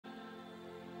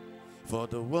for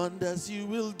the wonders you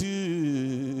will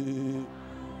do.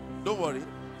 Don't worry,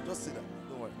 just sit down.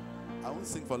 Don't worry, I won't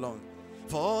sing for long.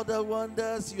 For the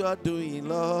wonders you are doing,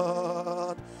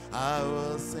 Lord, I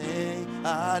will sing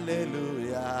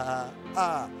hallelujah.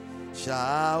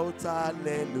 Shout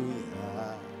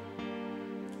hallelujah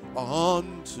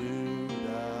unto the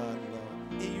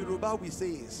Lord. In Yoruba we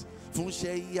say,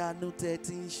 Funse yanu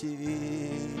tetin she,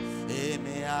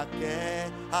 eme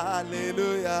ake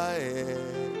hallelujah.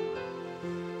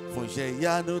 Funse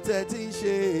yanu tetin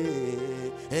she,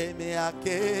 eme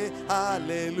ake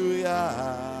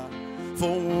hallelujah.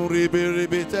 Fun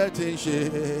ribi tetin she,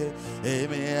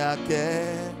 eme ake.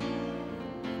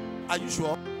 Are you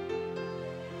sure?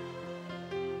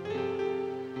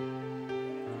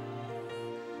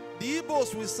 The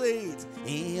Igbos will say it.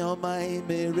 In your mind,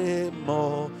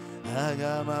 meremo,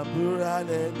 agamabura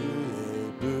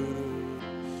hallelujah, buru.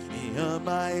 In your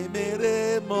mind,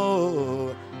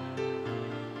 meremo.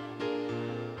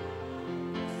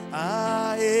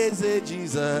 Is it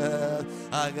Jesus?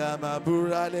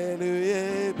 Agamabura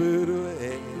hallelujah, buru.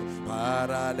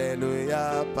 Para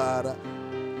hallelujah, para.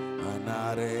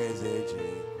 Anareze.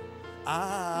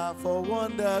 For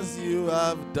wonders you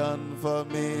have done for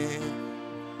me.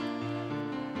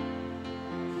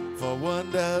 For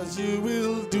wonders you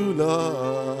will do,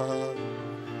 Lord.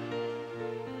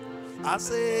 I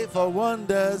say, for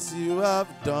wonders you have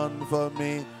done for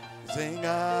me. Sing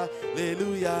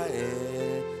hallelujah,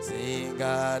 sing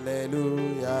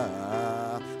hallelujah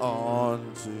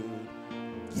unto.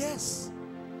 Yes,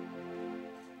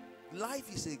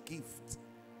 life is a gift.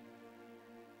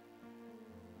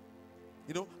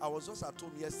 You know, I was just at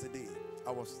home yesterday.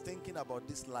 I was thinking about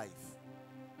this life.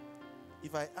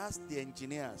 If I ask the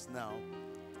engineers now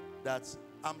that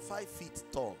I'm 5 feet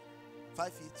tall,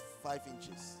 5 feet 5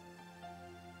 inches.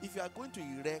 If you are going to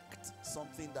erect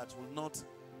something that will not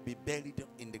be buried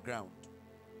in the ground,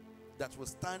 that will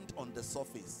stand on the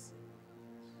surface,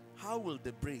 how will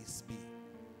the brace be?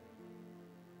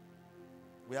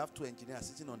 We have 2 engineers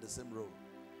sitting on the same row,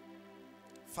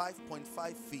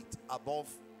 5.5 feet above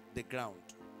the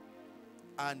ground,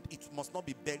 and it must not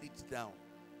be buried down.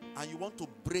 And you want to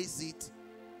brace it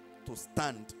to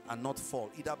stand and not fall,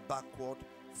 either backward,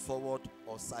 forward,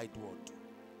 or sideward.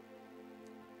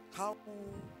 How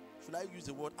should I use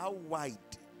the word? How wide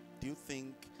do you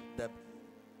think that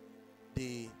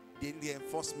the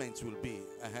enforcement will be?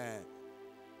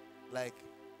 Like,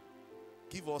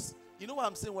 give us. You know what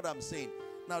I'm saying? What I'm saying.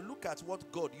 Now look at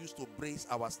what God used to brace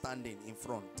our standing in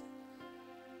front.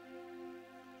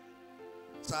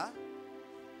 Sir,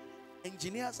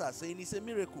 engineers are saying it's a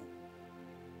miracle.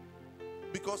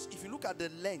 Because if you look at the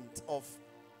length of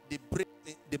the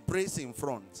brace in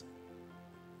front,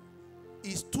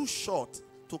 it's too short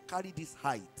to carry this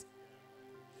height.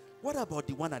 What about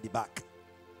the one at the back?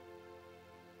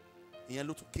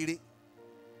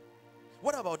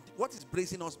 What about what is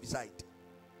bracing us beside?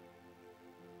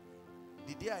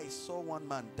 The day I saw one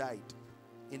man died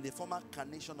in the former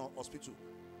Carnation Hospital,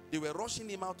 they were rushing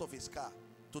him out of his car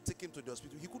to take him to the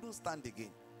hospital. He couldn't stand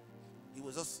again. He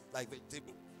was just like the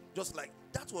table. Just like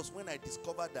that was when I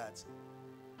discovered that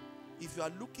if you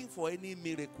are looking for any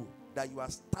miracle, that you are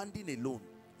standing alone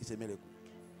is a miracle.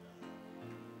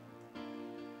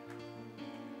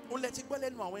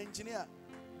 Engineer,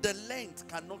 the length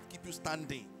cannot keep you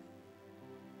standing.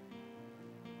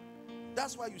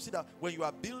 That's why you see that when you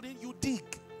are building, you dig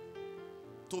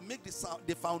to make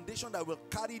the foundation that will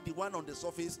carry the one on the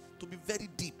surface to be very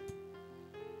deep.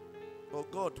 But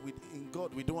in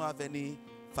God, we don't have any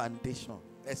foundation.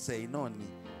 Say no.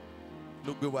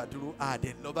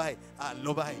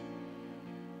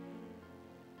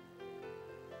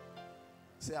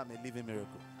 Say I'm a living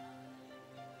miracle.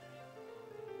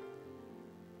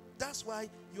 That's why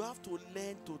you have to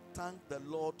learn to thank the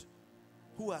Lord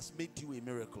who has made you a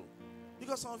miracle.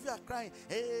 Because some of you are crying,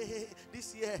 hey,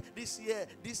 this year,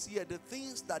 the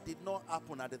things that did not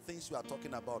happen are the things you are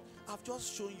talking about. I've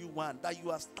just shown you one, that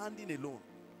you are standing alone.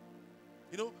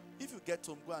 You know, if you get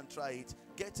home, go and try it.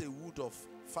 Get a wood of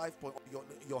 5 point,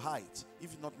 your height,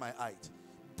 if not my height.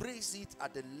 Brace it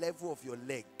at the level of your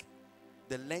leg,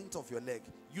 the length of your leg.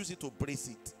 Use it to brace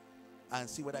it and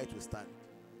see whether it will stand.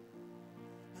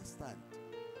 And stand.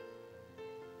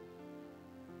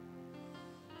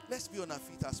 Let's be on our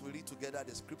feet as we read together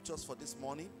the scriptures for this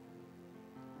morning.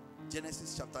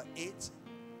 Genesis chapter 8,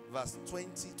 verse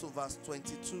 20 to verse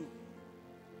 22.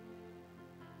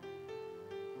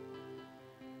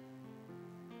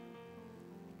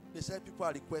 They said people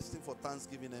are requesting for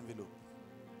Thanksgiving envelope.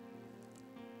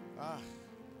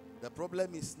 The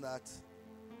problem is that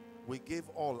we gave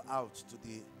all out to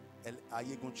the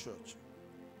Ayegun church.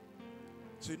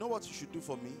 So you know what you should do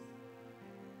for me?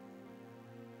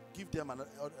 Give them an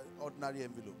ordinary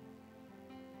envelope.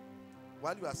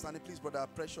 While you are standing, please, Brother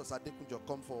Precious Adekunjo,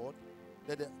 come forward.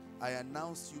 I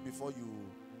announced you before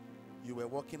you were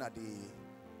working at the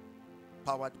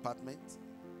power department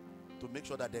to make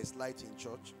sure that there's light in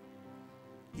church.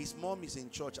 His mom is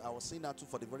in church. I was seeing her too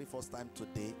for the very first time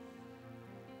today.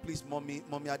 Please, mommy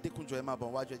Adekunjo Emma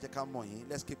Bonwajo, come on in.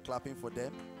 Let's keep clapping for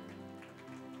them.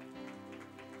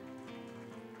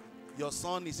 Your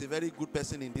son is a very good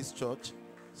person in this church.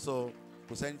 So,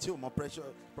 more pressure.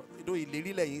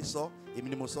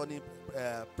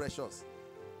 Precious.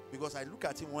 Because I look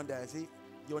at him one day, I say,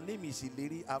 your name is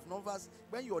Hilary. I've never,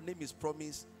 when your name is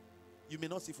promised, you may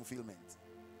not see fulfillment.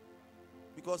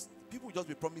 Because people will just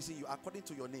be promising you according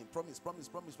to your name. Promise.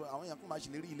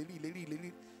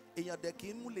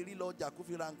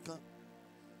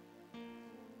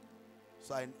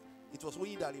 So it was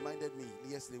only that reminded me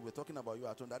yesterday. We were talking about you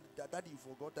at home. That you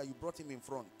forgot that you brought him in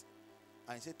front.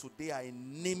 And he said, today I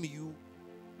name you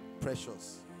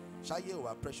Precious. Shaye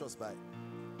or Precious by.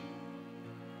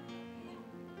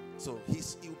 So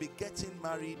he'll be getting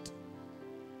married,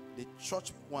 the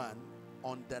church one,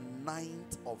 on the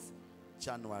 9th of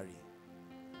January.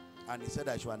 And he said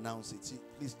I should announce it.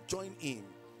 Please join him.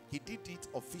 He did it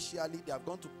officially. They have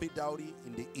gone to pay dowry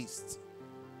in the east.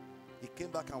 He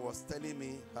came back and was telling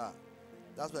me,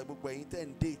 that's why we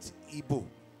intend date Igbo.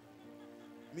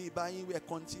 Me buying we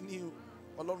continue.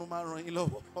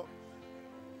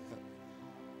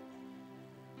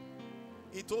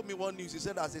 He told me one news. He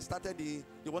said as they started,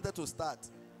 they wanted to start.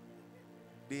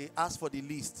 They asked for the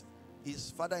list.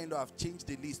 His father-in-law have changed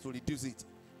the list to reduce it.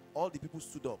 All the people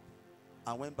stood up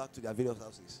and went back to their various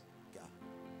houses. Yeah.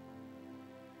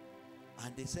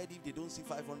 And they said if they don't see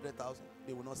 500,000,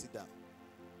 they will not sit down.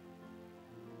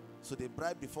 So they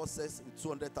bribed the first set with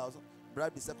 200,000,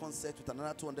 bribed the second set with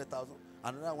another 200,000,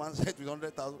 another one set with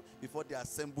 100,000 before they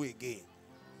assemble again.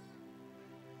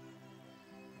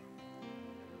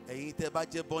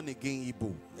 Born again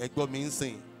Igbo. Egbo means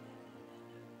saying,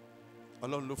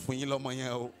 Ọlọ́run ló fún yín lọ́mọ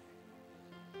yẹn o.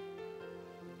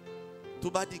 Tó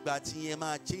bá dìgbà tí yẹn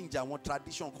máa change àwọn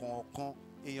tradition kọ̀ọ̀kan,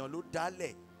 èèyàn ló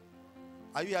dálẹ̀.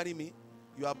 Are you hearing me?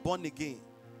 You are born again.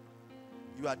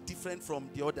 You are different from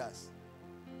the others.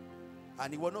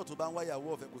 And ìwọ náà tó bá ń wá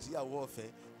ìyàwó ọ̀fẹ́ kò sí ìyàwó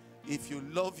ọ̀fẹ́. If you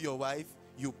love your wife,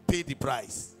 you pay the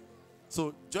price.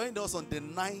 So join us on the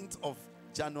 9th of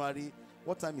January.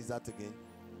 What time is that again?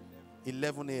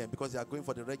 11 a.m. because they are going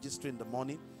for the registry in the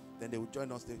morning. Then they will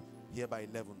join us here by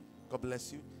 11. God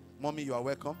bless you. Mommy, you are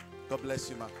welcome. God bless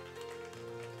you, ma.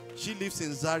 She lives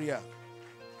in Zaria.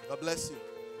 God bless you.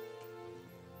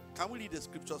 Can we read the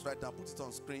scriptures right now? Put it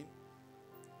on screen.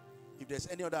 If there's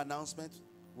any other announcement,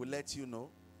 we'll let you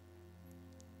know.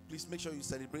 Please make sure you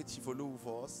celebrate Chifolu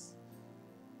for us.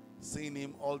 Seeing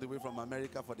him all the way from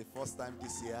America for the first time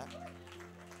this year.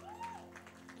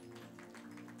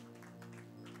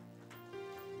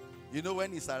 You know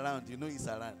when he's around, you know he's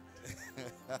around.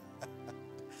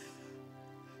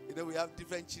 You know we have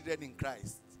different children in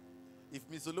Christ. If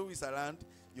Mr. is around,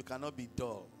 you cannot be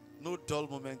dull. No dull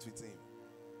moment with him.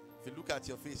 If you look at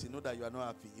your face, you know that you are not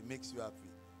happy. It makes you happy.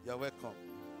 You are welcome.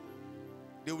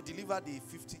 They will deliver the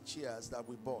 50 chairs that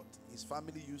we bought.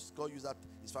 God used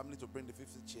his family to bring the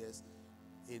 50 chairs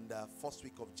in the first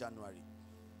week of January.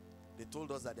 They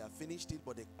told us that they have finished it,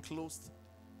 but they closed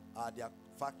their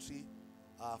factory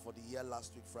for the year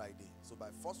last week Friday. So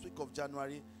by first week of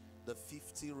January, the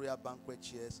 50 rare banquet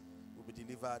chairs will be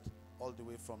delivered all the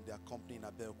way from their company in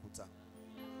Abeokuta.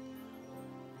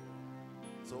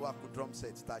 So what could drum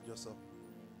set start yourself?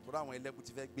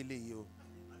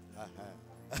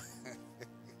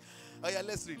 Oh yeah,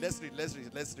 let's read.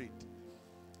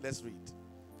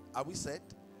 Are we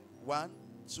set? 1,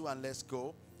 2, and let's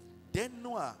go. Then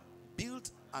Noah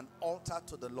built an altar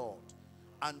to the Lord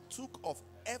and took of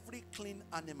every clean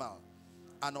animal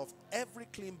and of every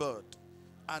clean bird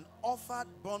and offered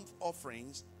burnt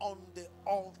offerings on the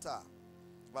altar.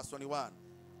 Verse 21.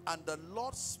 And the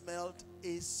Lord smelled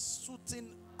a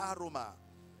soothing aroma.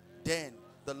 Then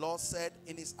the Lord said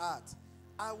in his heart,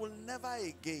 I will never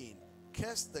again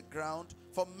curse the ground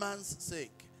for man's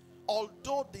sake,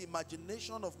 although the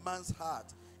imagination of man's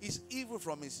heart is evil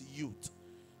from his youth.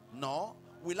 Nor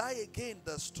will I again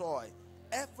destroy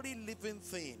every living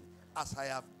thing as I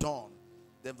have done.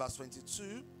 Then verse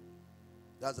 22,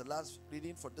 that's the last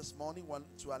reading for this morning. 1,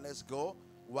 2, and let's go.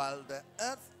 While the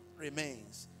earth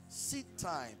remains, seed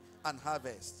time and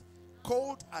harvest,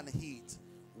 cold and heat,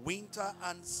 winter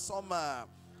and summer,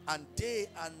 and day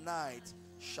and night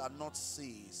shall not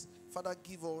cease. Father,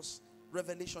 give us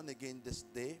revelation again this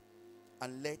day,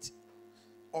 and let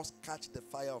us catch the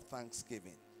fire of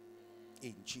thanksgiving.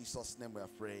 In Jesus' name we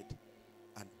have prayed,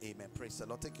 and amen. Praise the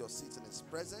Lord. Take your seats in His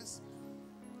presence.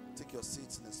 Take your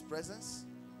seats in His presence.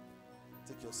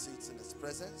 Take your seats in His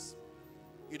presence.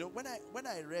 You know, when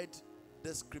I read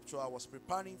this scripture, I was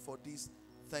preparing for this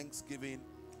Thanksgiving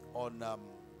on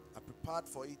I prepared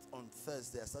for it on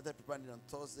Thursday. I started preparing it on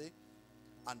Thursday,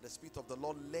 and the Spirit of the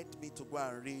Lord led me to go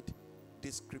and read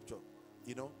this scripture.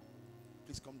 You know,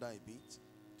 please come down a bit,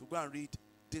 to go and read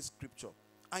this scripture.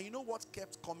 And you know what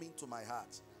kept coming to my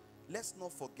heart? Let's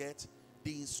not forget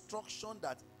the instruction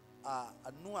that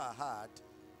Noah had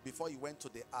before he went to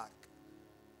the ark.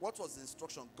 What was the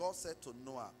instruction? God said to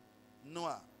Noah,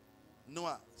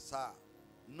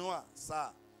 sir,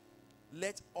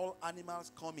 let all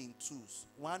animals come in twos.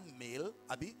 One male,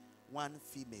 one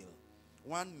female.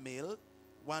 One male,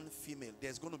 one female.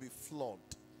 There's going to be flood.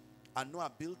 And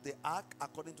Noah built the ark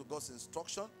according to God's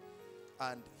instruction.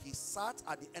 And he sat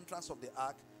at the entrance of the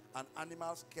ark, and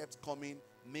animals kept coming,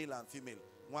 male and female.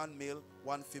 One male,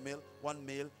 one female, one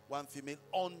male, one female,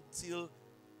 until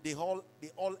they all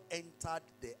entered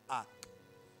the ark.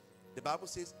 The Bible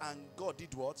says, and God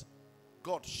did what?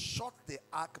 God shut the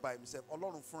ark by himself.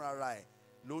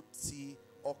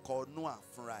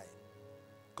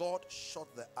 God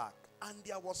shut the ark, and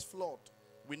there was flood.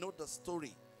 We know the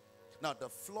story. Now the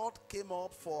flood came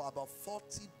up for about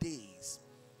 40 days.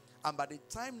 And by the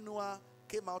time Noah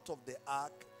came out of the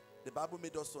ark, the Bible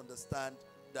made us to understand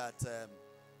that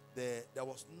there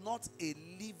was not a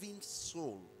living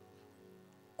soul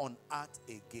on earth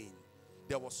again.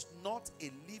 There was not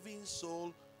a living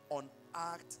soul on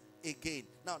earth again.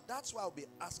 Now, that's why I'll be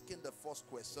asking the first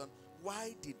question.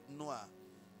 Why did Noah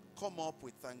come up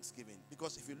with thanksgiving?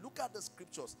 Because if you look at the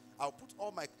scriptures, I'll put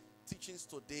all my teachings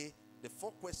today, the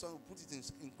 4 questions, we'll put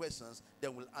it in questions,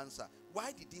 then we'll answer.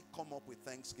 Why did he come up with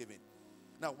thanksgiving?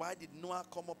 Now, why did Noah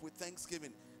come up with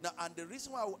thanksgiving? Now, and the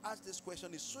reason why I will ask this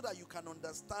question is so that you can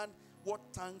understand what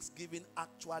thanksgiving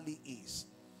actually is.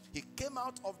 He came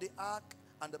out of the ark,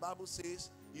 and the Bible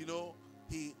says, you know,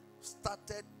 he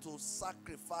started to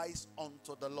sacrifice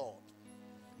unto the Lord.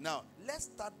 Now, let's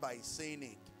start by saying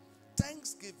it.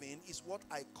 Thanksgiving is what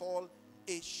I call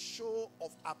a show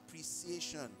of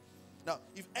appreciation. Now,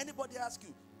 if anybody asks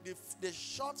you, the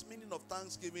short meaning of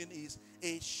thanksgiving is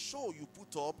a show you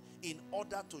put up in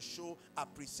order to show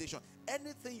appreciation.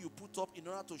 Anything you put up in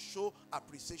order to show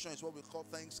appreciation is what we call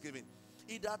thanksgiving,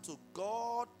 either to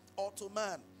God or to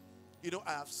man. You know,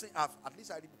 at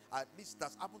least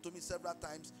that's happened to me several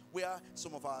times, where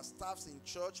some of our staffs in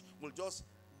church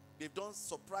they've done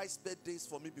surprise birthdays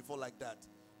for me before like that.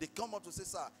 They come up to say,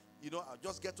 sir, you know, I'll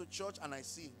just get to church and I've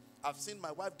seen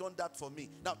my wife done that for me.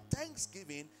 Now,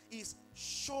 thanksgiving is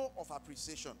show of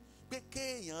appreciation.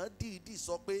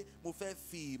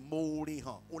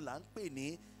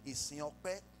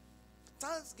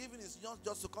 Thanksgiving is not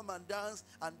just to come and dance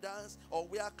or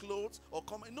wear clothes or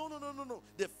come. No.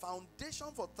 The foundation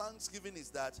for thanksgiving is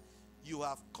that you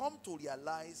have come to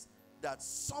realize that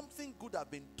something good has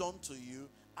been done to you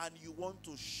and you want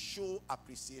to show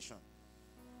appreciation.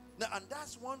 Now, and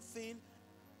that's one thing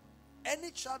any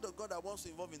child of God that wants to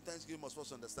involve in thanksgiving must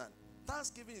first understand.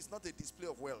 Thanksgiving is not a display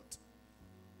of wealth.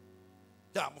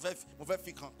 Yeah,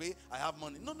 I have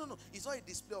money. No. It's not a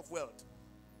display of wealth.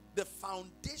 The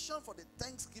foundation for the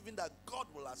thanksgiving that God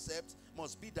will accept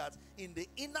must be that in the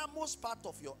innermost part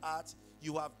of your heart,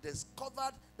 you have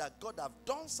discovered that God have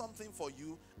done something for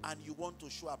you and you want to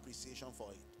show appreciation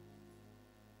for it.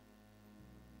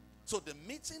 So the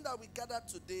meeting that we gathered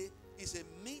today is a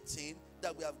meeting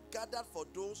that we have gathered for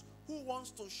those who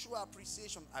wants to show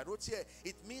appreciation. I wrote here,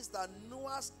 it means that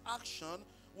Noah's action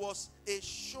was a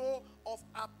show of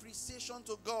appreciation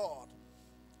to God.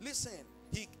 Listen,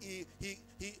 he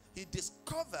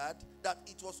discovered that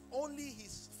it was only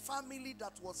his family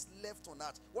that was left on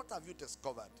earth. What have you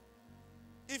discovered?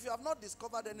 If you have not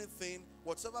discovered anything,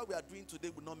 whatever we are doing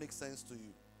today will not make sense to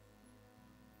you.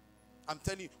 I'm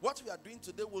telling you, what we are doing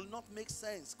today will not make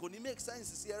sense. Could it make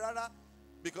sense?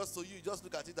 Because to you, just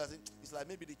look at it as it's like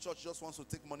maybe the church just wants to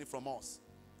take money from us.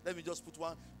 Let me just put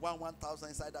 1,000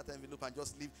 inside that envelope and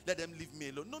just leave. Let them leave me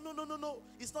alone. No.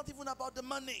 It's not even about the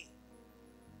money.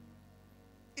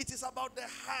 It is about the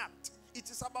heart. It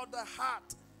is about the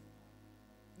heart.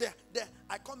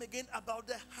 I come again about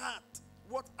the heart.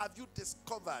 What have you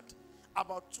discovered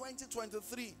about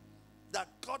 2023 that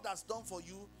God has done for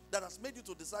you, that has made you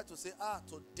to decide to say,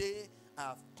 today I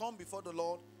have come before the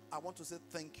Lord. I want to say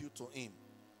thank you to him.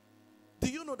 Do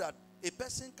you know that a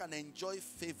person can enjoy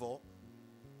favor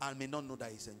and may not know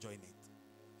that he's enjoying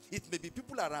it? It may be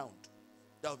people around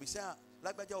that will be saying,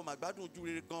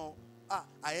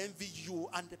 I envy you,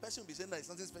 and the person will be saying there is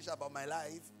something special about my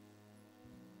life.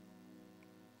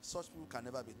 Such people can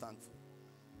never be thankful.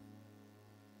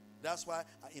 That's why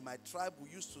in my tribe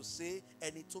we used to say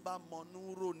Enitoba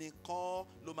Monuro Niko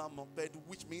Loma Mopedu,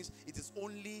 which means it is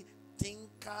only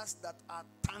thinkers that are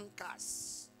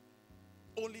tankers.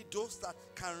 Only those that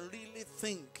can really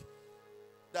think,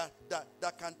 that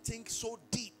can think so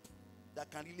deep, that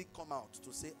can really come out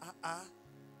to say,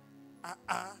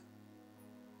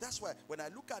 That's why when I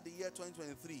look at the year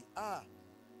 2023,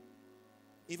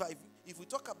 if we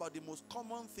talk about the most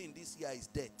common thing this year is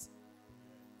death.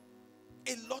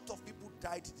 A lot of people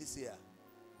died this year.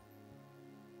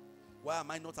 Why am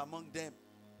I not among them?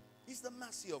 It's the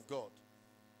mercy of God.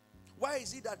 Why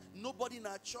is it that nobody in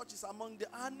our church is among the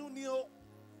Anunio?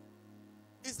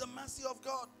 It's the mercy of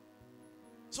God.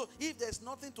 So if there's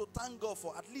nothing to thank God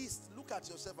for, at least look at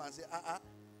yourself and say,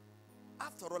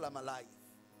 after all, I'm alive.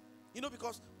 You know,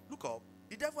 because look up,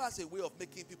 the devil has a way of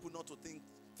making people not to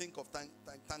think of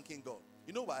thanking God.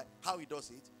 You know why? How he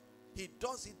does it? He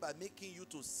does it by making you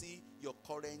to see your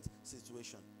current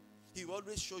situation. He will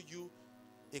always show you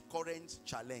a current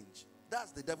challenge.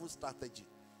 That's the devil's strategy.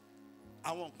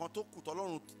 Àwọn nǹkan tó kù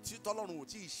tọ́lọ́run ò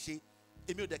tí ì ṣe.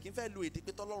 Èmi ò dẹ̀ kí n fẹ́ lo èdè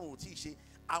pé tọ́lọ́run ò tí ì ṣe.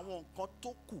 Àwọn nǹkan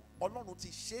tó kù Ọlọ́run ti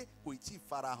ṣe kò tí ì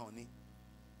farahàn ni.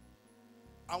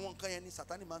 Àwọn nǹkan yẹn ni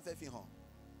Sátánì máa ń fẹ́ fi hàn.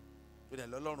 Ó dẹ̀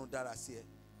lọ́lọ́run dára sí ẹ.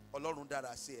 Ọlọ́run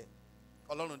dára sí ẹ.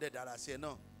 Ọlọ́run dẹ̀ dára sí ẹ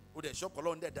náà. Ó dẹ̀ ṣọ́pọ̀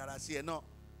Ọlọ́run dẹ̀ dára sí ẹ náà.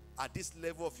 At this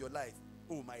level of your life,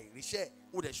 oh my riche,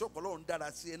 ó dẹ̀ ṣọ́pọ̀ Ọlọ́run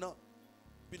dára sí ẹ náà.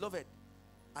 Beloved,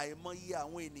 àìmọye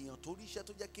àwọn ènìyàn tó ríṣẹ́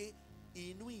tó jẹ́ pé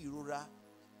inú ìrora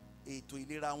ètò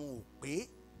ìlera wọn ò pé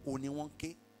òní wọn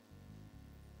ké.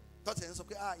 Tọ́tẹ̀ ń sọ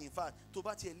pé in fact tó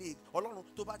bá tiẹ̀ lè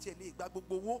Ọlọ́run tó bá tiẹ̀ lè gba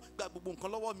gbogbo owó gba gbogbo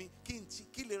nǹkan lọ́wọ́ mi kí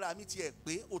ìlera mi tiẹ̀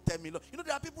pé ó tẹ́ mi lọ. You know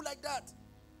there are people like that.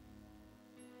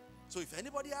 So if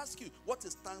anybody asks you what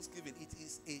is Thanksgiving, it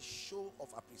is a show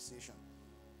of appreciation.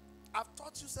 I've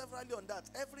taught you severally on that.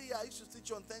 Every year I used to teach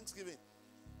you on Thanksgiving.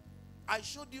 I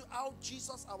showed you how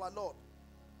Jesus our Lord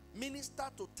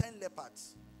ministered to 10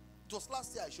 leopards. It was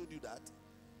last year I showed you that.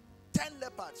 10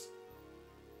 leopards.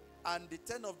 And the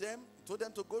 10 of them, he told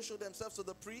them to go show themselves to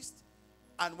the priest.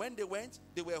 And when they went,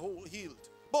 they were all healed.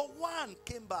 But one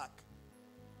came back.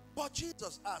 But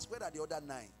Jesus asked, where are the other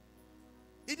 9?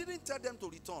 He didn't tell them to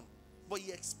return, but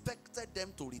he expected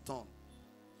them to return.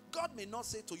 God may not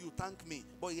say to you, thank me,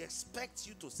 but he expects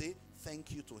you to say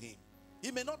thank you to him. He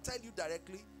may not tell you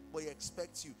directly, but he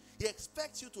expects you. He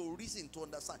expects you to reason, to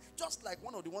understand. Just like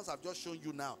one of the ones I've just shown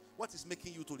you now. What is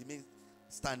making you to remain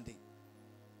standing?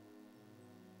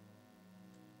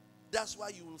 That's why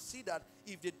you will see that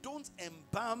if they don't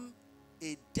embalm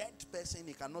a dead person,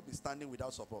 he cannot be standing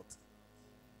without support.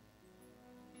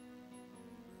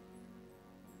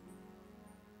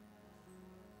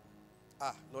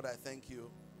 Lord, I thank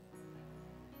you.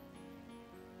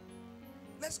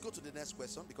 Let's go to the next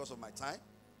question because of my time.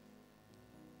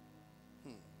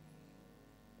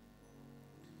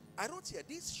 I wrote here,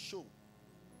 this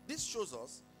shows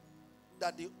us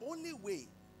that the only way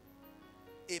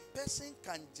a person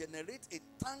can generate a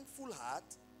thankful heart,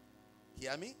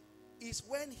 hear me, is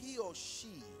when he or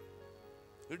she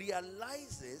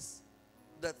realizes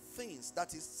the things,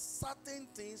 that is certain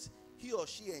things he or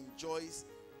she enjoys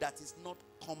that is not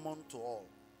common to all.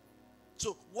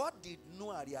 So what did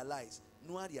Noah realize?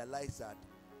 Noah realized that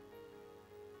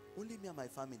only me and my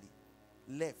family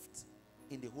left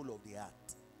in the whole of the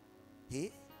earth.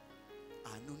 Hey,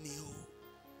 Anunio.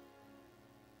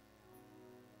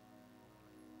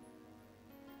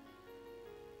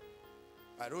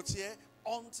 I wrote here,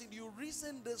 until you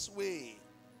reason this way,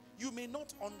 you may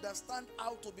not understand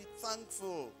how to be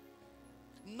thankful.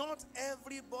 Not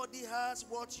everybody has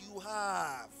what you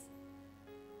have.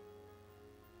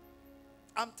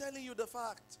 I'm telling you the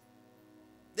fact.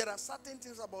 There are certain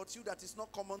things about you that is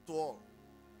not common to all.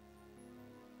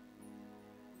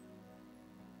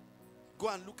 Go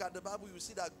and look at the Bible, you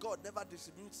see that God never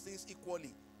distributes things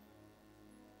equally.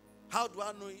 How do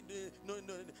I know?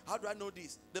 How do I know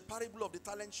this? The parable of the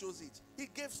talent shows it. He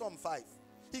gave some 5.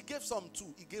 He gave some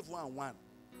 2. He gave 1.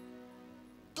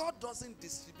 God doesn't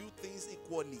distribute things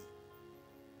equally.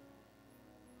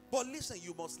 But listen,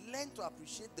 you must learn to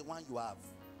appreciate the one you have.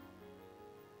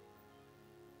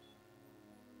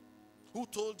 Who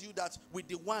told you that with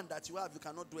the one that you have, you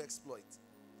cannot do exploit?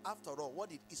 After all, what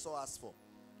did Esau ask for?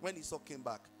 When Esau came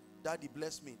back, Daddy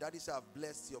bless me. Daddy said, I've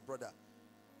blessed your brother.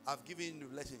 I've given you a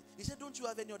blessing. He said, don't you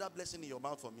have any other blessing in your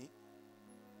mouth for me?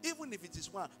 Even if it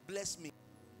is one, bless me.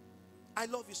 I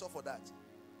love Esau for that.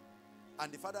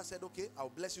 And the father said, okay, I'll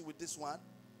bless you with this one.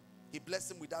 He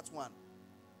blessed him with that one.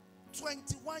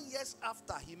 21 years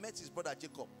after he met his brother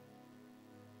Jacob,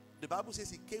 the Bible says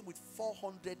he came with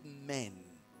 400 men.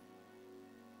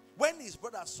 When his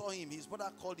brother saw him, his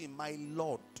brother called him my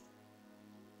Lord.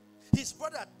 His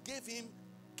brother gave him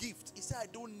gift. He said, I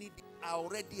don't need it, I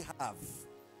already have.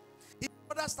 His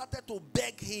brother started to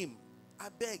beg him, I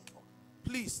beg,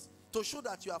 please, to show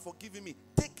that you are forgiving me,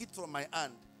 take it from my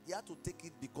hand. He had to take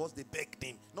it because they begged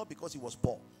him, not because he was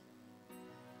poor.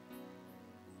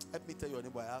 Let me tell your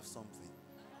neighbor, I have something.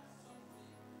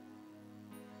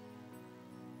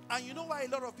 And you know why a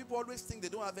lot of people always think they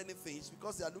don't have anything? It's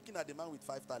because they are looking at the man with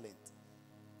 5 talents.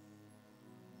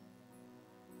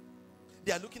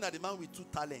 They are looking at the man with 2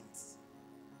 talents.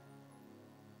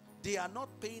 They are not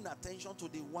paying attention to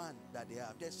the one that they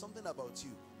have. There's something about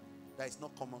you that is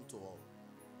not common to all.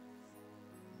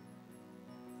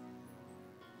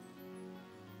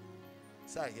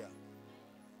 Say here,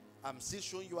 I'm still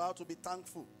showing you how to be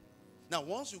thankful. Now,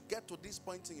 once you get to this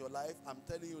point in your life, I'm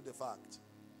telling you the fact,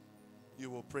 you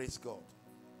will praise God.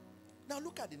 Now,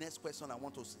 look at the next question I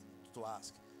want to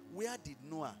ask. Where did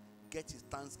Noah get his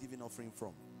thanksgiving offering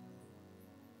from?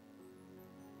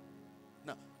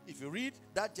 Now, if you read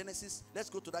that Genesis, let's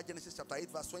go to that Genesis chapter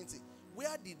 8 verse 20.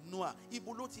 Where did Noah,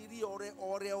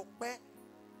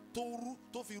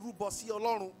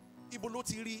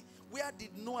 where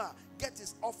did Noah get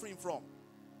his offering from?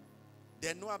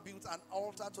 Then Noah built an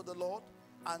altar to the Lord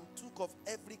and took of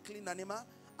every clean animal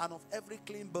and of every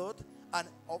clean bird and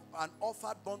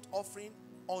offered burnt offering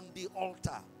on the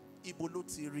altar.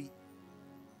 Ibolotiri.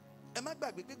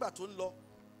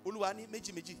 Uluani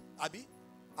meji abi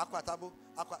akwatabo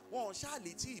akwa won sha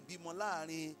le ti ibimo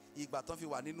laarin igba ton fi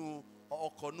wa ninu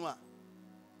oko Noah.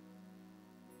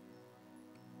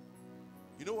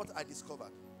 You know what I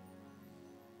discovered?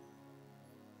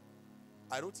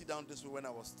 I wrote it down this way when I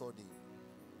was studying.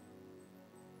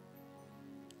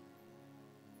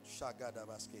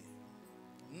 Shagadabaske.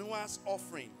 Noah's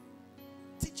offering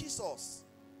teaches us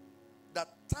that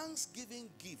thanksgiving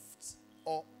gifts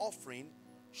or offering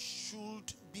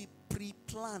should be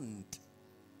pre-planned.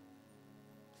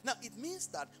 Now, it means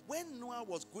that when Noah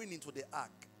was going into the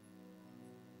ark,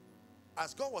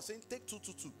 as God was saying, take 2,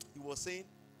 he was saying,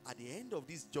 at the end of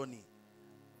this journey,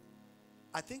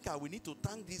 I think I will need to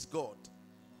thank this God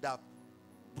that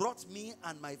brought me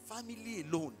and my family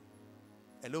alone,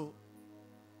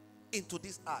 into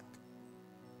this ark.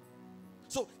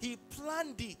 So he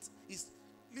planned it.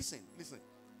 Listen.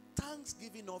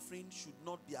 Thanksgiving offering should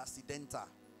not be accidental.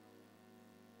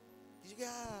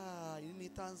 You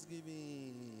need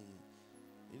thanksgiving.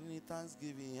 You need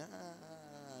thanksgiving.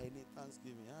 You need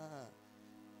thanksgiving.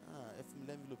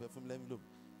 Envelope.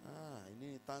 You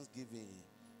need thanksgiving.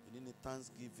 You need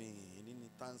thanksgiving. You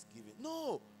need thanksgiving.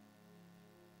 No.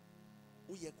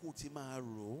 Oye ko ti ma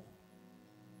ro.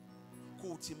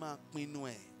 Ko ti ma pinnu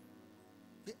e.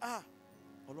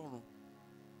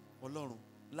 Ọlọ́run,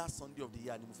 last Sunday of the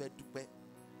year ni mo fẹ́ dúpẹ́.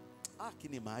 Kí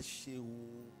ni màá ṣe o?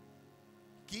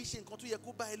 Kì í ṣe nǹkan tó yẹ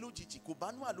kó bá ẹ lójijì, kò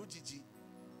bá Noah lójijì.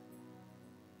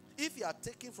 If he had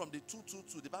taken from the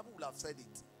 222, the Bible would have said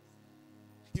it.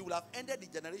 He would have ended the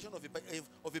generation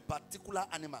of a particular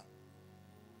animal.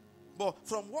 But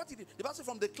from what he did, the Bible said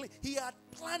from the clay, he had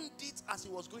planned it as he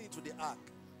was going into the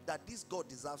ark, that this God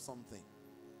deserves something.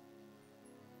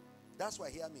 That's why,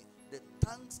 hear me, the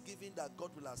thanksgiving that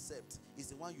God will accept is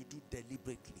the one you do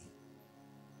deliberately.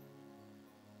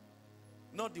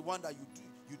 Not the one that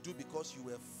you do because you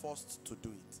were forced to do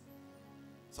it.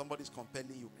 Somebody's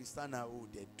compelling you, Christiana,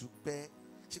 they dupe.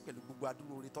 Christiana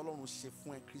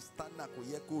kò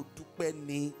yẹ kó dúpẹ́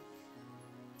ni.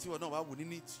 Tí wọ́n náà wá wò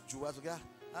nínú ìtìjú wá sọ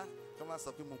come on,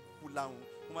 sọ pé mo kú láwọn,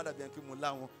 kó má dàbí ẹni pé mo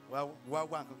láwọn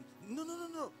wá nǹkan.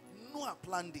 No. Noah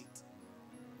planned it.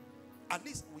 At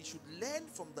least we should learn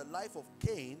from the life of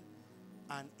Cain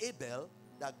and Abel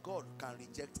that God can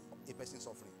reject a person's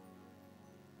offering.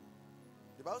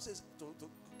 The Bible says,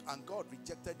 and God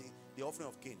rejected the offering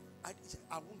of Cain. I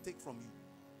won't take from you.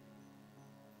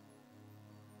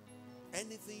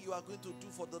 Anything you are going to do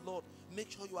for the Lord,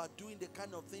 make sure you are doing the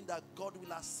kind of thing that God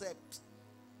will accept.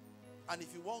 And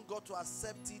if you want God to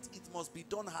accept it, it must be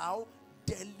done how?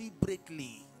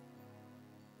 Deliberately.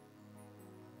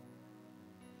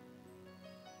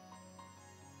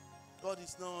 God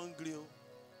is not hungry.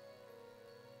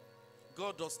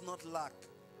 God does not lack.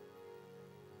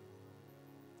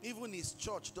 Even his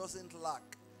church doesn't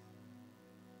lack.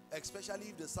 Especially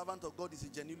if the servant of God is a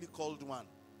genuinely called one.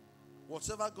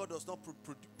 Whatever God does not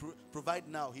provide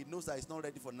now, he knows that it's not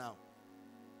ready for now.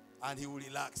 And he will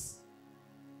relax.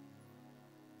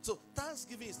 So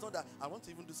thanksgiving is not that I want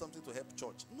to even do something to help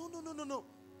church. No.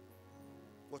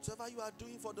 Whatever you are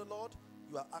doing for the Lord,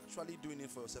 you are actually doing it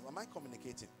for yourself. Am I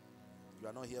communicating? You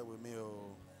are not here with me.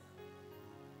 Oh.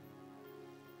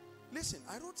 Listen,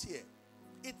 I wrote here.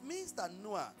 It means that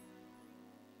Noah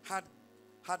had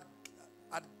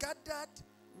gathered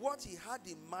what he had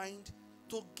in mind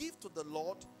to give to the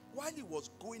Lord while he was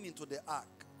going into the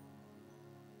ark.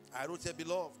 I wrote here,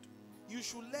 beloved, you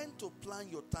should learn to plan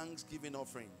your thanksgiving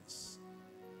offerings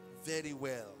very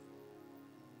well.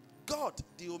 God,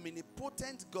 the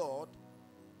omnipotent God,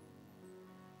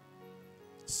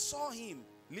 saw him,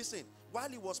 listen, while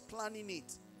he was planning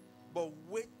it, but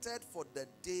waited for the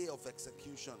day of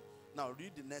execution. Now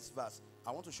read the next verse.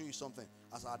 I want to show you something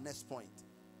as our next point.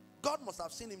 God must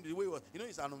have seen him the way he was. You know,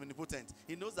 he's an omnipotent.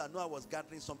 He knows that Noah was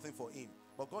gathering something for him,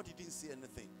 but God didn't see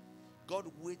anything. God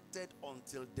waited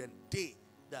until the day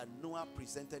that Noah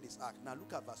presented his ark. Now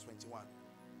look at verse 21.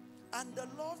 And the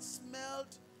Lord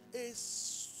smelled a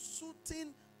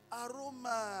soothing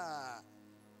aroma.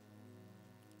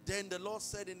 Then the Lord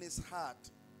said in his heart,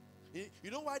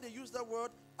 you know why they use that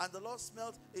word? And the Lord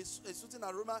smelled a soothing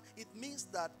aroma. It means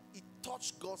that it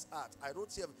touched God's heart. I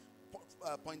wrote here,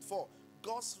 point 4.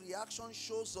 God's reaction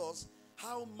shows us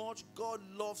how much God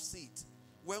loves it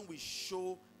when we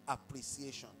show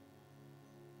appreciation.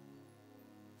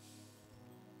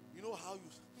 You know how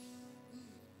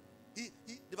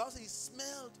the Bible says he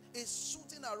smelled a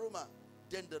soothing aroma.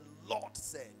 Then the Lord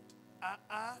said,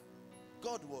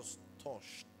 God was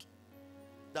touched.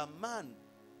 The man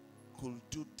could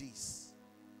do this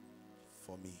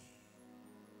for me.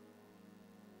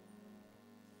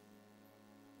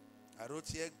 I wrote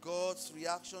here, God's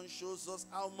reaction shows us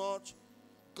how much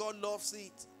God loves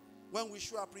it when we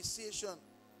show appreciation.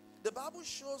 The Bible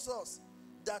shows us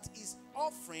that his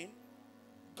offering,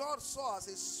 God saw as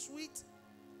a sweet,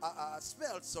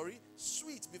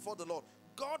 sweet before the Lord.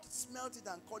 God smelled it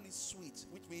and called it sweet,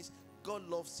 which means God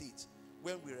loves it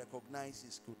when we recognize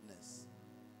his goodness.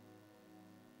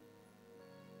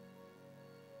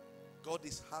 God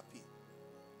is happy.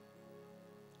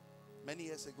 Many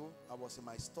years ago, I was in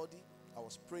my study. I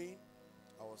was praying.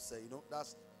 I was,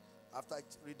 that's after I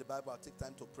read the Bible, I take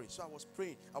time to pray. So I was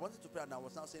praying. I wanted to pray, and I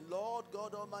was now saying, Lord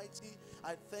God Almighty,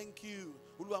 I thank you.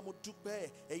 I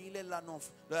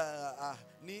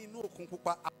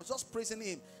was just praising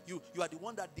him. You are the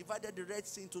one that divided the Red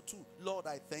Sea into two. Lord,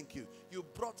 I thank you. You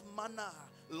brought manna,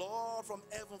 Lord, from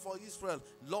heaven for Israel.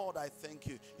 Lord, I thank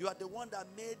you. You are the one that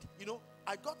made,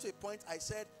 I got to a point, I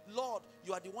said, Lord,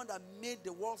 you are the one that made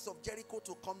the walls of Jericho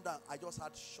to come down. I just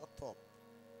had shut up.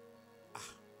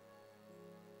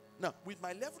 Now, with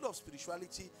my level of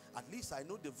spirituality, at least I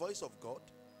know the voice of God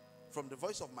from the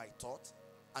voice of my thought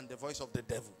and the voice of the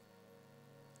devil.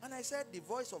 And I said, the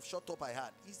voice of shut up I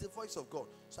had is the voice of God.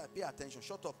 So I pay attention.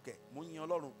 Shut up, ke.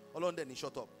 Then he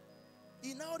shut up.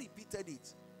 He now repeated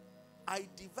it. I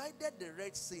divided the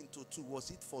Red Sea into two. Was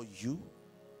it for you?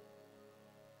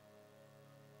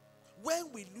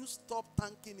 When will you stop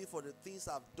thanking me for the things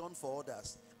I've done for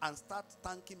others and start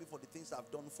thanking me for the things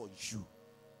I've done for you?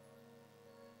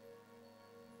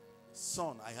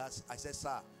 Son, I said,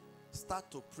 sir,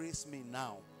 start to praise me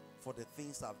now for the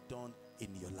things I've done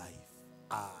in your life.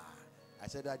 I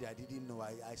said, Daddy, I didn't know.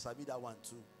 I sabi that one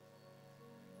too.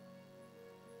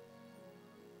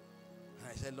 And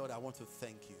I said, Lord, I want to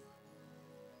thank you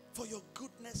for your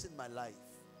goodness in my life.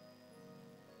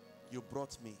 You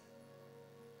brought me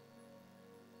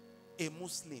a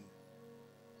Muslim,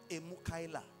 a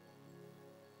Mukaila,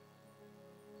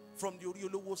 from the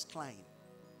Oriolowo's Klein.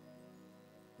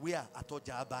 We are at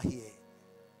Ojaba here.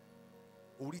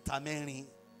 Uritameri.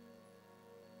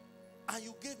 And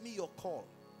you gave me your call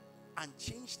and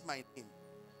changed my name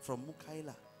from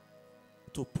Mukaila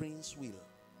to Princewill.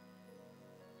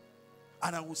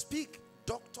 And I will speak.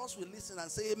 Doctors will listen and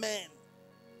say amen.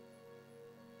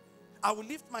 I will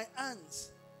lift my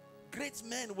hands. Great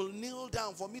men will kneel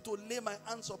down for me to lay my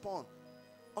hands upon.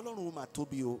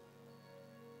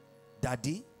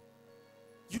 Daddy,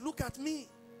 you look at me.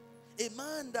 A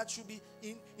man that should be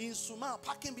in Suma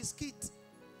packing biscuit.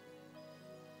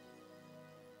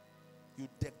 You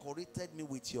decorated me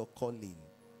with your calling.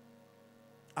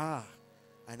 I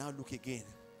now look again.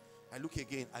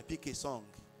 I pick a song.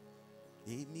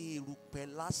 Emi rupe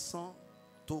lásán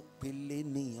tó pele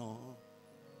niyan.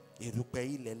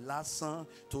 Erùpẹ̀ ilẹ̀ lásán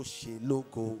tó ṣe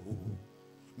lógo.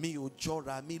 Mi ò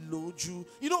jọra mi lójú.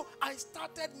 I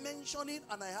started mentioning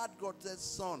and I had God said,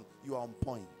 son, you are on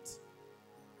point.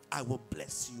 I will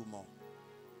bless you more.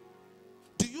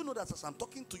 Do you know that as I'm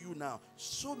talking to you now,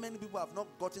 so many people have not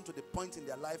gotten to the point in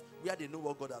their life where they know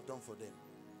what God has done for them.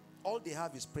 All they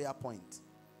have is prayer point.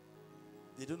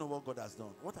 They don't know what God has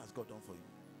done. What has God done for you?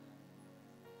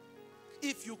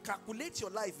 If you calculate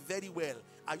your life very well,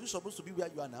 are you supposed to be where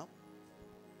you are now?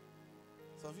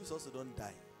 Some of you also don't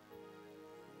die.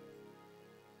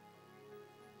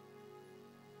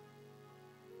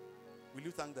 Will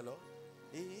you thank the Lord?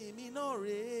 Èmi náà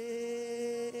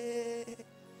rèé,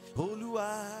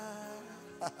 Olúwa.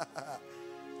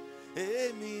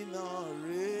 Èmi náà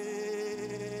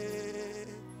rèé,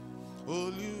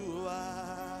 Olúwa.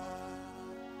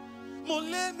 Mo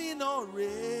lémi náà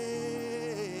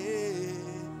rèé,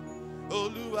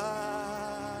 Olúwa.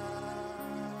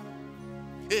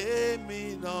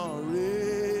 Èmi náà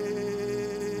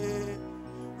rèé,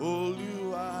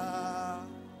 Olúwa.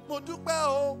 Mo dúpẹ́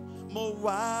o, mo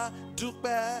wá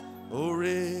dúpẹ́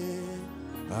oore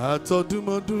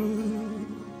àtọdúnmọ́dún.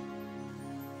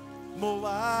 Mo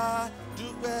wá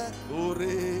dúpẹ́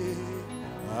oore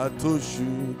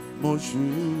àtoṣùmọṣù.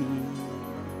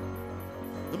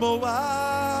 Mo wá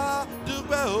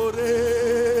dúpẹ́ oore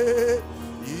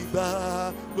ìgbà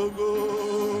gbogbo.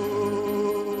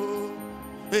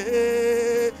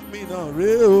 Èmi náà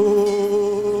rèé o,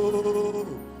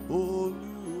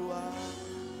 Olúwa.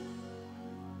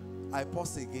 I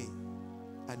pause again.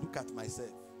 I look at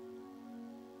myself.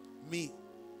 Me.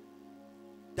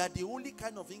 That the only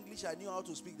kind of English I knew how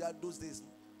to speak those days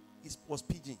was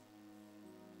pidgin.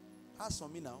 Ask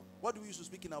on me now. What do we used to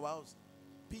speak in our house?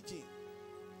 Pidgin.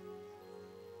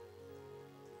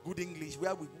 Good English.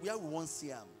 Where we won't see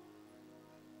them.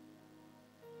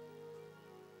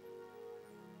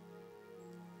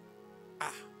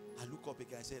 I look up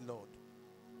again and say, Lord,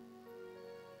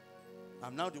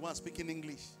 I'm now the one speaking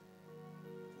English.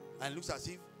 And it looks as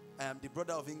if I am the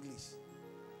brother of English.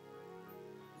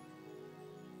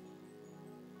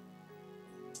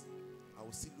 I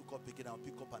will still look up again. I'll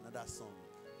pick up another song.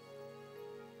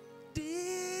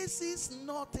 This is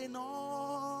not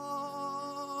enough.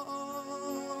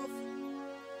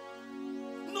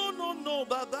 No,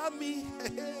 Baba me.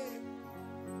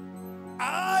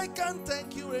 I can't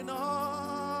thank you enough.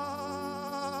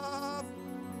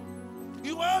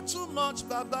 You are too much,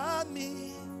 Baba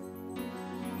me.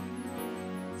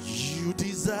 You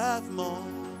deserve more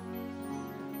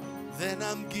than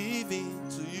I'm giving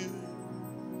to you.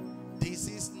 This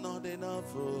is not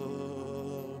enough,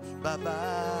 oh,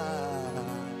 Baba.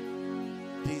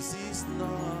 This is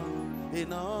not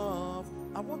enough.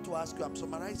 I want to ask you, I'm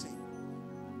summarizing.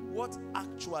 What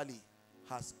actually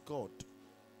has God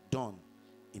done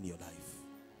in your life?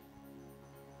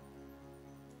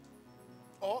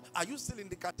 Or are you still in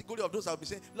the category of those that will be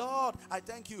saying, Lord, I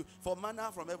thank you for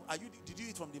manna from heaven? Did you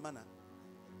eat from the manna?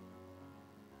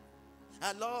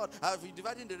 And Lord, have you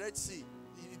divided the Red Sea?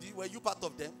 Were you part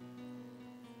of them?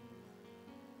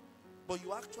 But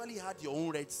you actually had your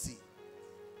own Red Sea,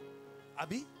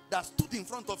 Abi, that stood in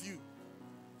front of you.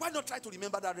 Why not try to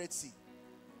remember that Red Sea?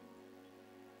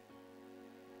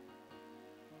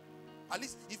 At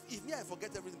least, if me, I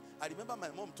forget everything. I remember my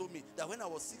mom told me that when I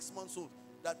was 6 months old,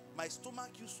 that my stomach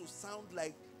used to sound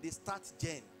like the start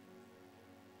gen.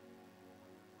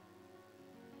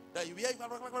 That you hear,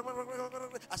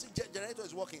 as if generator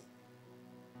is working.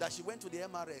 That she went to the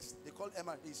MRS. They call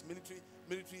MRS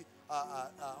military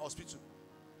hospital.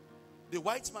 The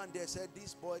white man there said,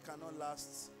 this boy cannot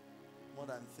last more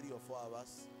than 3 or 4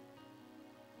 hours.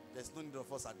 There's no need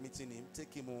of us admitting him.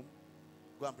 Take him home.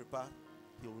 Go and prepare.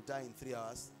 He will die in 3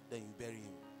 hours. Then you bury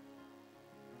him.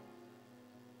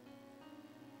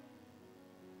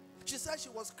 She said she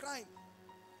was crying.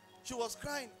 She was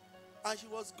crying. And she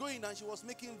was going and she was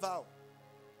making vow.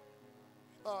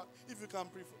 If you can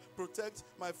protect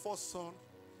my first son.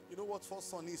 You know what first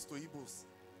son is to Igbos?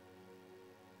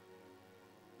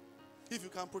 If you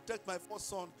can protect my first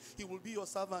son, he will be your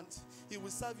servant. He will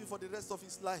serve you for the rest of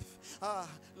his life.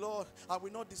 Lord, I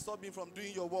will not disturb him from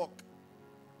doing your work.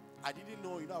 I didn't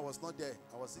know, I was not there.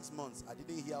 I was 6 months. I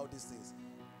didn't hear all these things.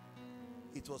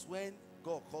 It was when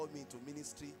God called me into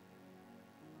ministry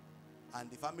and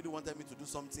the family wanted me to do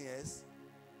something else.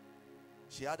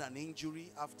 She had an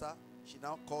injury after. She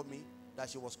now called me that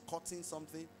she was cutting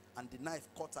something and the knife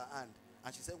cut her hand.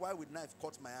 And she said, why would knife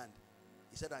cut my hand?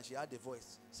 He said, and she had a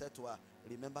voice. Said to her,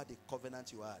 remember the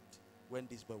covenant you had when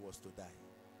this boy was to die.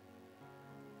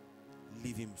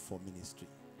 Leave him for ministry.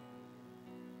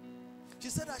 She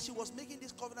said that she was making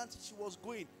this covenant. She was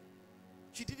going.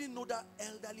 She didn't know that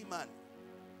elderly man.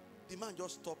 The man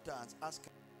just stopped her and asked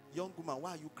her, young woman,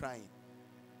 why are you crying?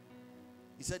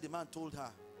 He said the man told her.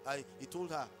 I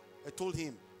told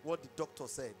him what the doctor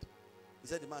said. He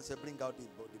said the man said, bring out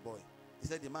the boy. He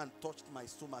said the man touched my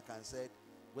stomach and said,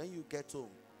 when you get home,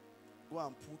 go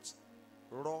and put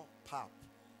raw pap.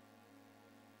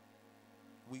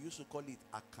 We used to call it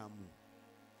akamu.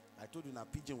 I told you, now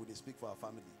pigeon will they speak for our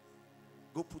family.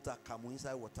 Go put a camu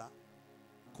inside water,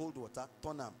 cold water,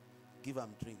 turn them, give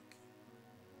them drink.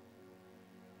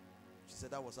 She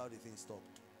said that was how the thing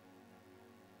stopped.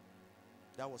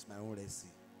 That was my own Red Sea.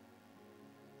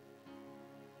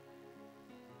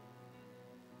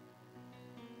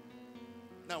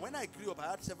 Now, when I grew up,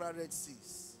 I had several Red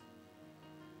Seas.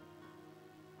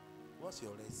 What's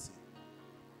your Red Sea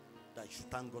that you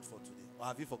should thank God for today? Or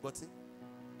have you forgotten?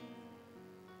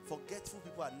 Forgetful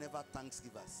people are never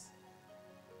thanksgivers.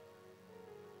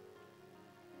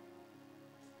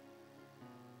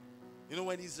 You know,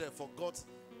 when Israel forgot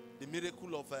the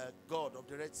miracle of God of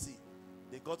the Red Sea,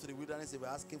 they got to the wilderness, they were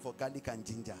asking for garlic and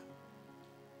ginger.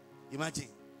 Imagine.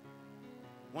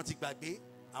 Want to bagbe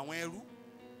and weru.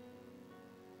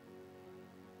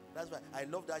 That's why I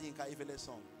love that Yinka Ifele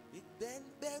song.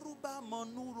 Beruba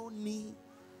monuro ni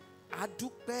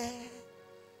adupe.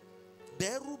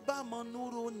 Beruba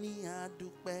monuro ni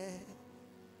adupe.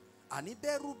 Ani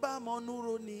beruba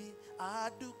monuro ni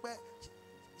adupe.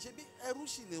 Shebi eru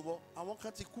shinewo awon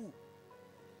kan ti ku.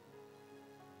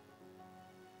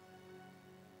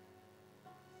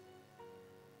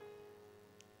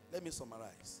 Let me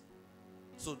summarize.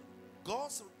 So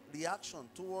God's reaction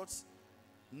towards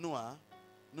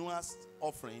Noah's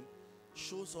offering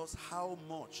shows us how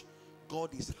much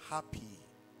God is happy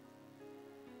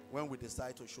when we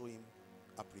decide to show him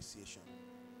appreciation.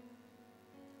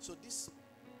 So this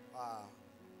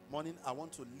morning I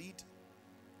want to lead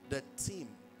the team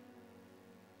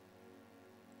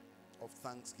of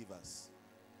thanksgivers.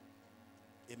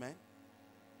 Amen.